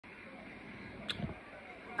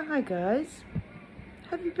Hi guys,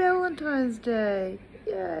 happy Valentine's Day,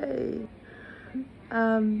 yay.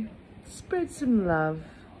 Spread some love,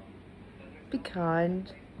 be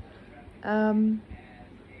kind. Might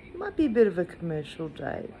be a bit of a commercial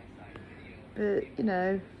day, but you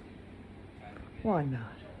know, why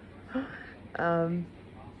not?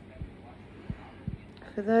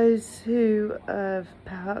 For those who have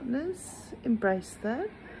partners, embrace that.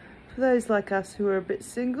 For those like us who are a bit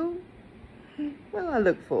single, well, I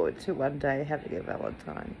look forward to one day having a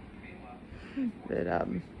Valentine. But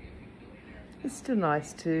it's still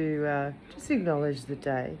nice to just acknowledge the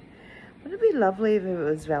day. Wouldn't it be lovely if it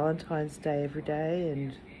was Valentine's Day every day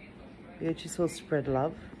and we could just all spread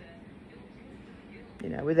love? You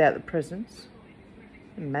know, without the presents.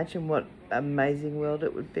 Imagine what amazing world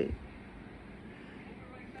it would be.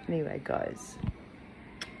 Anyway, guys,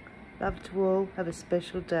 love to all, have a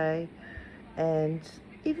special day, and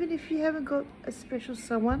even if you haven't got a special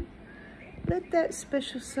someone, let that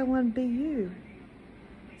special someone be you.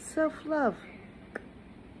 Self-love.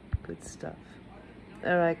 Good stuff.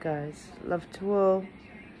 Alright guys, love to all.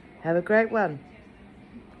 Have a great one.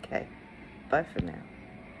 Okay, bye for now.